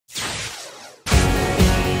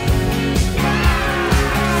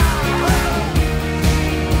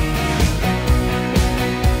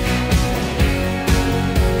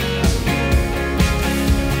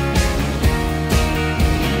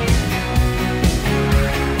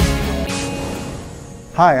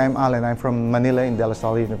Hi, I'm Alan. I'm from Manila in De La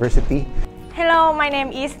Salle University. Hello, my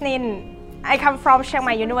name is Nin. I come from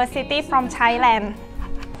Hiroshima University from Thailand.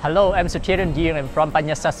 Hello, I'm Sutiran Ying. I'm from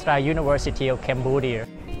Panyasastra University of Cambodia.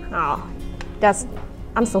 Oh,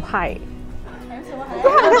 I'm so high. I'm so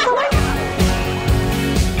high.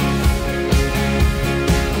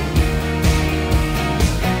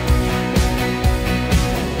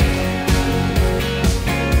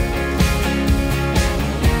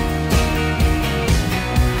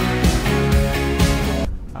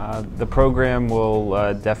 The program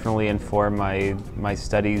will definitely inform my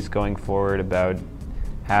studies going forward about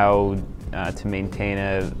how to maintain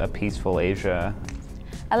a peaceful Asia.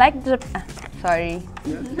 I like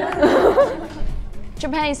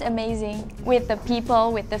Japan is amazing with the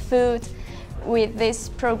people, with the food, with this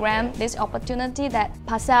program, this opportunity that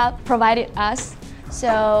PAHSA provided us.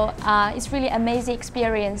 So it's really amazing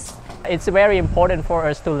experience. It's very important for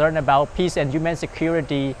us to learn about peace and human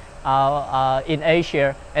security in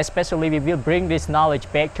Asia, especially we will bring this knowledge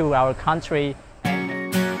back to our country.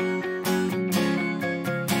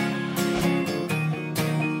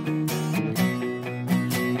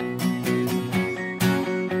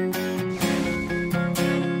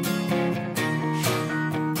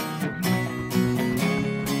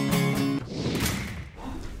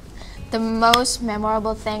 The most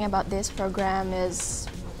memorable thing about this program is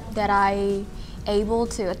that I able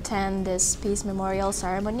to attend this peace memorial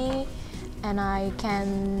ceremony, and I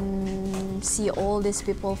can see all these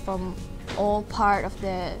people from all part of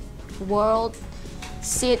the world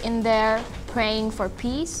sit in there praying for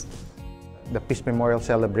peace. The Peace Memorial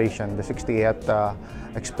celebration, the 68th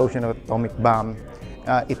explosion of atomic bomb,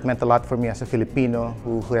 it meant a lot for me as a Filipino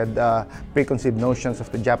who had preconceived notions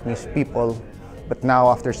of the Japanese people, but now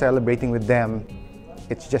after celebrating with them,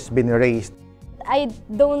 it's just been erased. I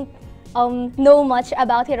don't know much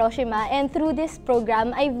about Hiroshima, and through this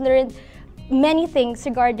program I've learned many things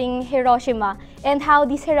regarding Hiroshima and how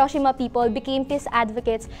these Hiroshima people became peace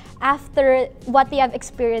advocates after what they have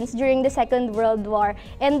experienced during the Second World War.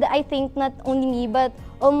 And I think not only me, but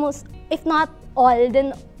almost, if not all,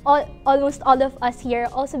 then almost all of us here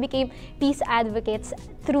also became peace advocates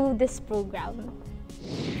through this program.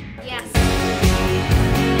 Yes.